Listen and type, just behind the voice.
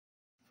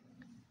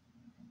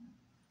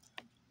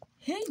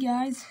Hey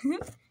guys,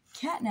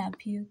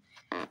 CatNap here,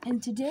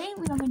 and today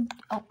we're gonna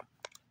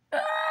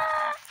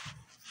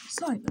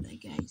sorry about that,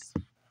 guys.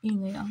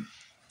 Anyway,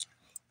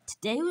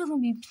 today we're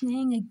gonna be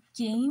playing a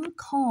game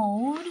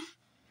called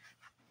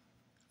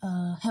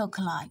Hell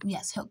Collide.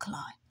 Yes, Hell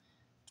Collide.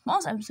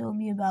 Tomorrow's episode will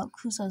be about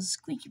Crusoe's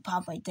squeaky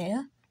pop right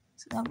there,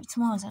 so that'll be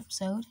tomorrow's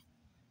episode.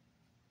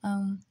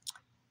 So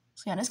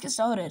yeah, let's get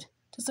started.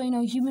 Just so you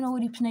know, human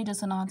already played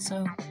this or not,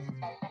 so.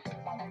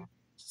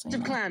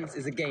 Plans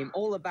is a game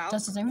all about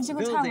just as every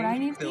single time when I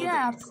leave the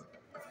app,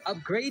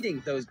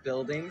 upgrading those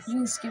buildings, you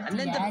can skip and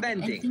the then ad,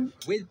 defending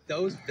with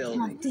those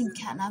buildings. I think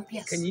CatNap,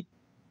 yes. Can you?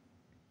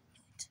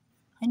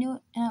 I knew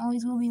it, and I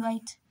always will be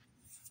right.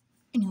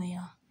 Anyway,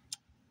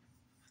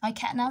 my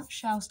CatNap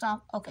shall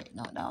stop. Okay,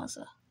 no, that was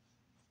a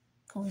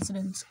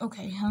coincidence.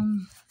 Okay,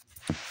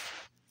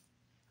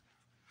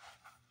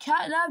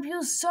 CatNap,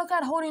 you suck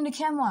at holding the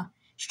camera.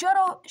 Shut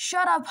up,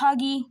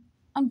 Huggy.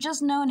 I'm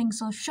just noting,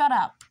 so shut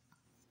up.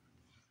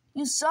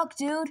 You suck,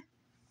 dude.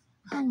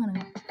 I'm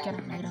gonna get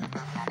it later.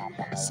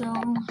 So,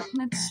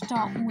 let's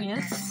start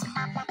with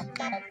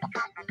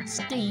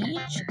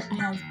stage. I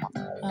have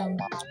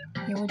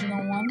the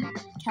original one,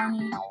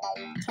 county,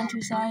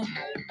 countryside,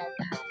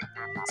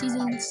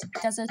 seasons,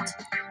 desert,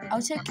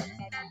 Arctic,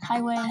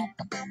 highway,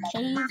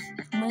 cave,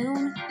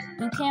 moon,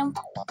 boot camp,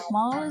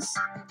 Mars,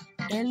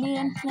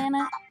 alien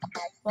planet,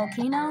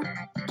 volcano,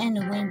 and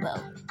a rainbow.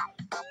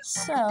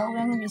 So, we're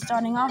gonna be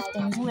starting off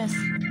things with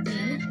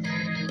the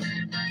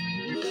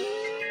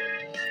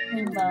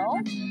rainbow.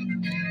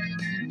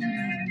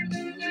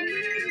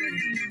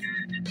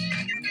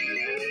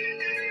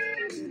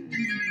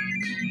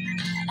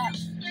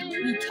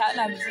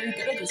 CatNap is really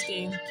good at this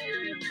game.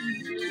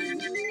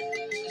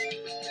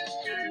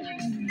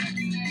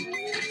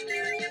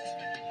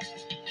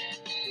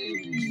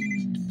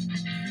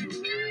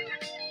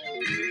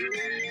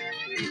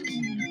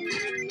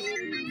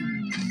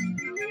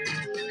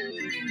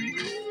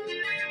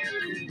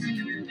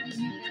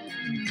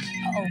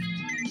 Uh-oh.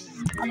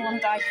 I don't want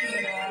to die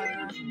here.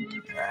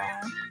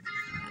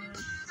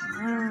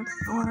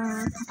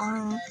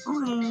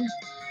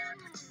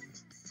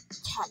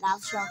 CatNap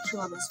shall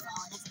kill this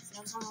phone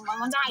if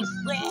someone die.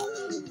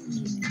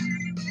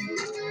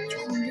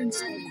 I'm doing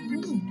so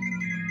good.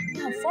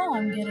 Look how far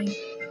I'm getting.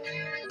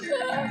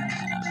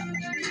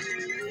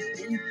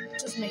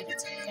 Just made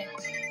it. Okay.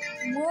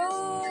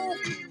 Whoa.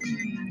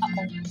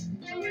 Uh-oh.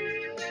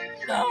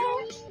 No.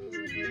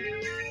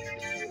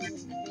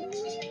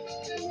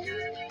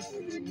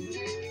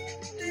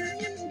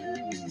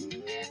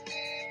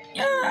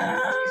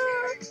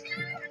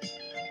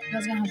 You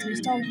guys gonna have to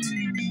restart.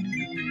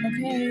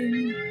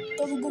 Okay.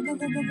 Go.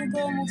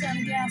 Almost out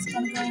of gas.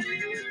 Gotta go.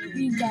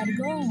 We gotta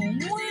go.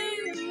 Wee.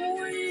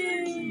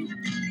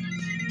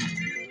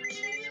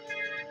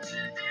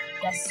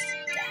 Yes.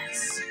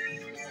 Gas.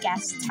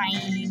 Gas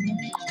time.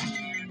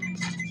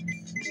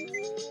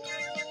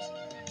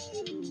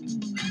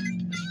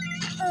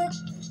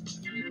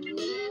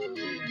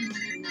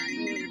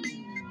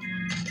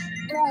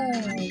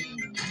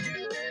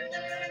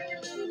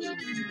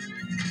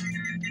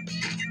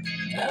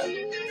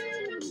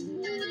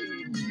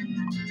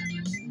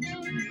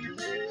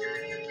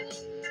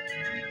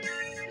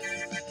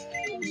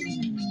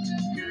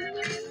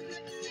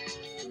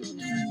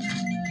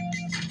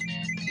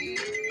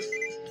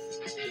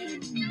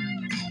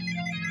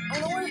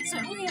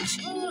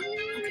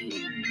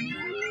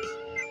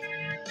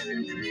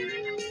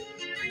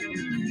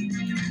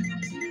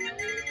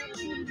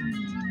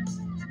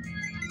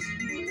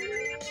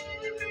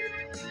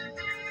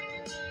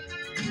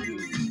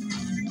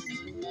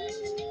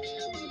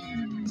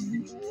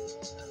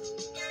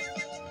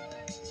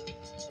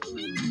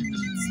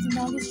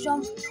 Longest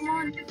jump, come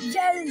on,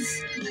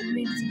 yes! I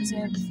made it to this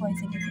area before I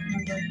think I can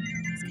remember.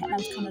 This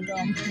CatNap's kind of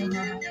dumb.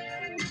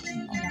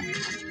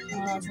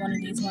 Oh, it's one of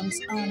these ones.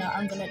 Oh no,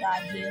 I'm gonna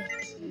die here.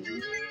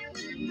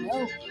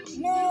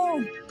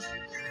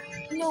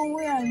 No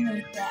way I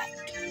made that.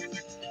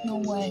 No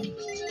way.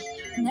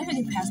 I never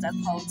get past that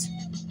part,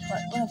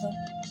 but whatever.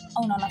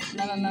 Oh no, I'm gonna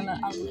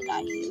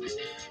die here.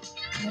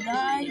 I'm gonna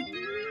die.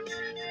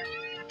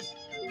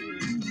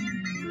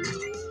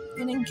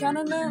 Getting kind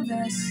of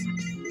nervous.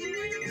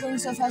 Doing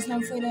so fast and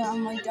I'm afraid I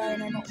might die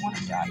and I don't want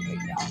to die right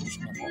now.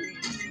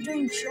 I'm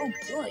doing so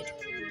good.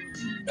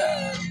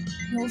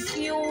 No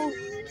fuel.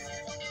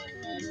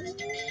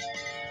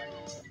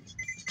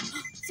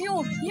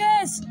 Fuel,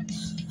 yes!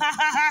 Ha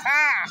ha ha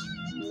ha!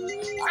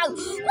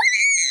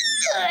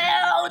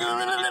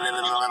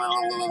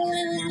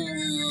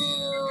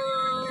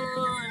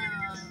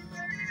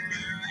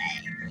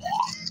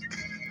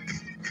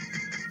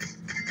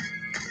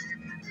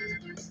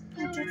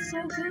 That's so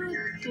good.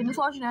 Okay, this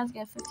watching has to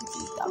get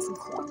 53,000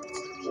 coins.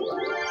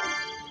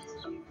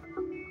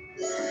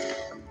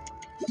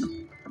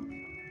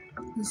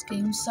 This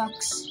game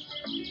sucks.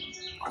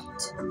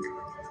 What?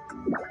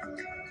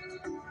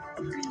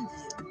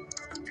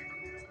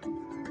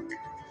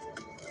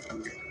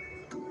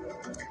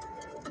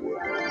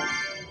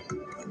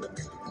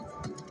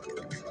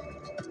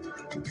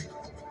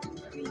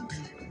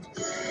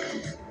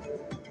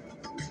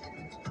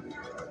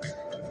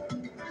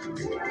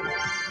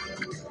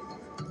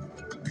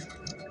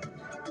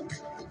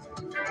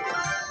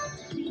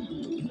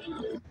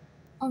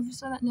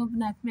 saw that no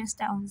black mist,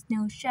 that was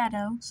no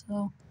shadow,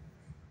 so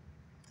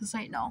just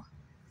like no.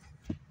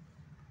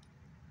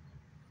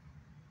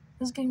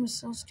 This game is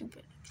so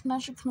stupid.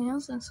 Clash of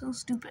Clans is so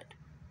stupid.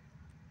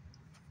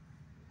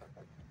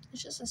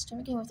 It's just a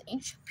stupid game with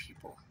ancient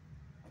people.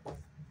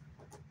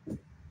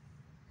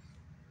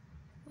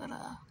 But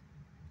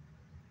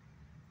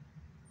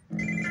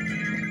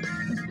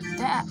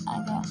that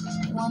I got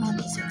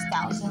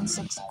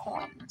 106,006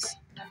 coins.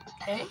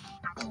 Okay,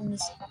 and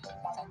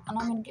I'm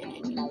not gonna get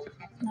any,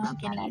 not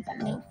getting anything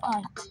new, but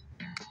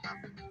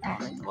I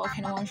don't like the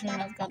volcano one,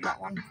 and I've got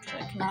that one because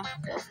I cannot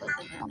go further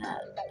than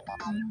that.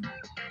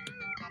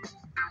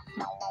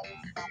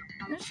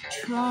 Let's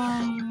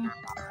try.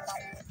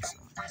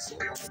 So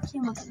let's see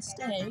what we can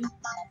stay.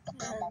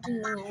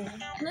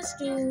 Let's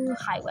do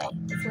highway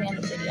before we end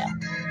the video.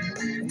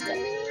 Let's go.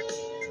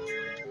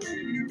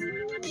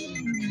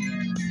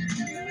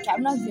 Okay,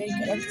 I'm not very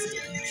good at this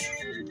stage.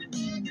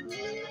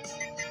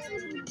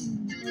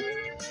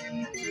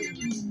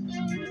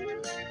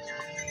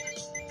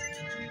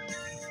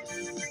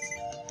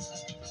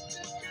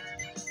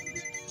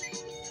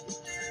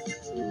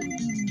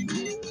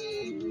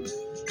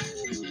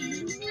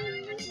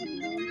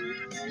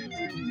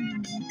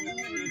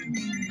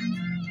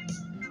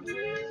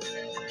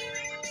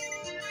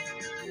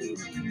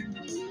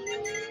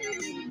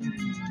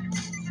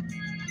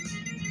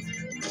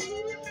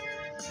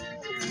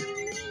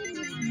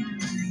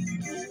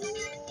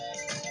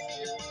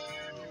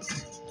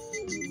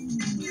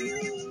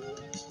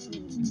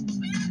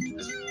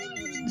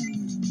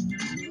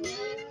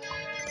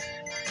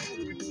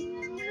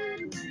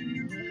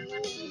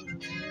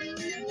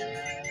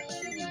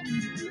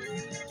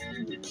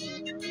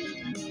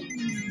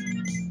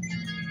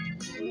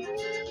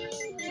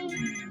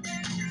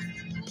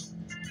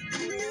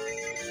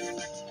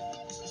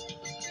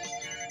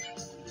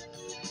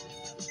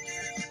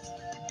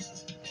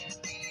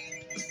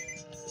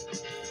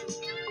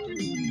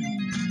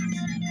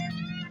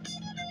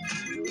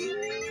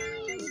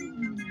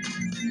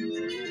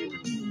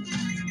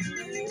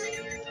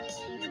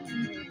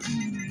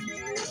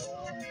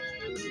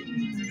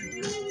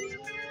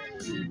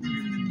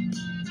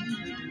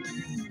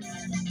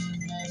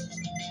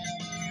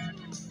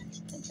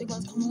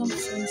 Because coming up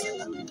soon, so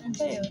I'm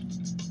prepared.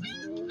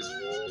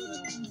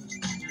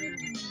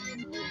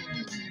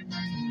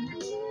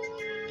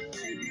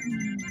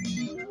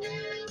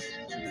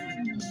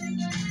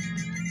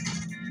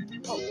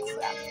 Oh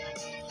crap.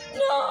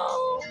 No!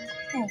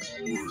 Oh.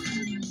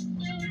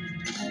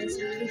 I was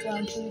pretty good,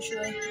 I'm pretty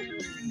sure.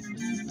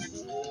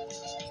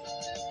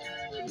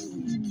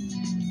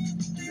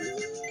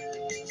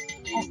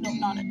 Oh, no,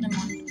 not it. Never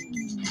mind.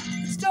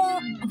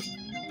 Stop!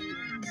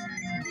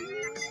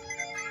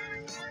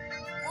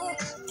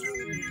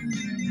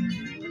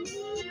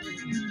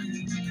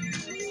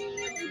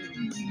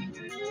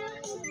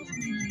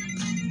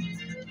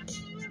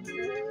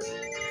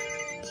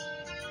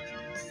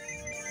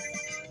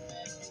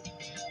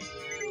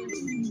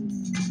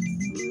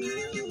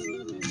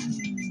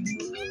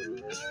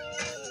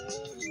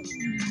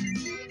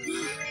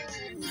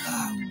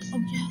 Oh,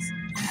 yes.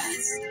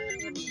 Yes.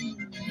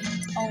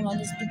 Oh, no,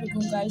 this is the big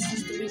one, guys. This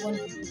is the big one.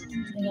 So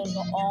I gotta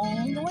go all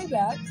the way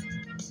back.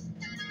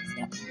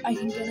 Yeah, I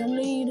can get a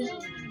lead.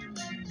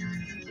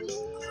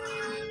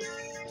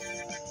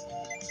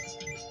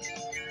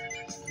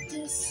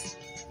 This.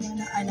 Yeah,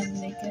 no, I never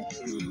make it.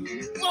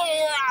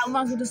 I'm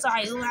on to the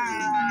side.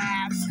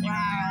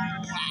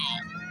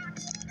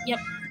 Yep.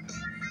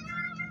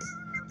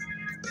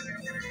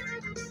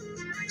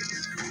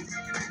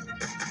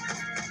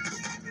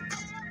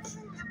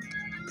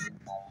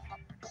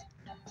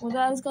 Well,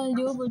 that is going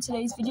to do it for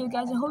today's video,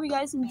 guys. I hope you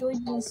guys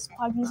enjoyed this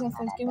 5 minutes of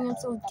first gaming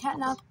episode with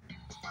CatNap.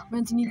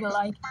 Remember to leave a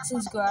like,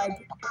 subscribe.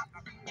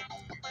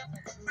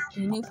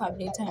 The new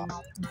Playtime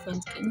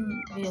friends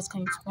gaming videos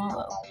coming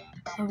tomorrow.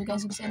 Hope you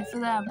guys are excited for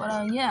that.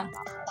 But yeah,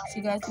 see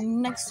you guys in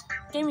the next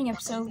gaming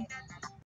episode.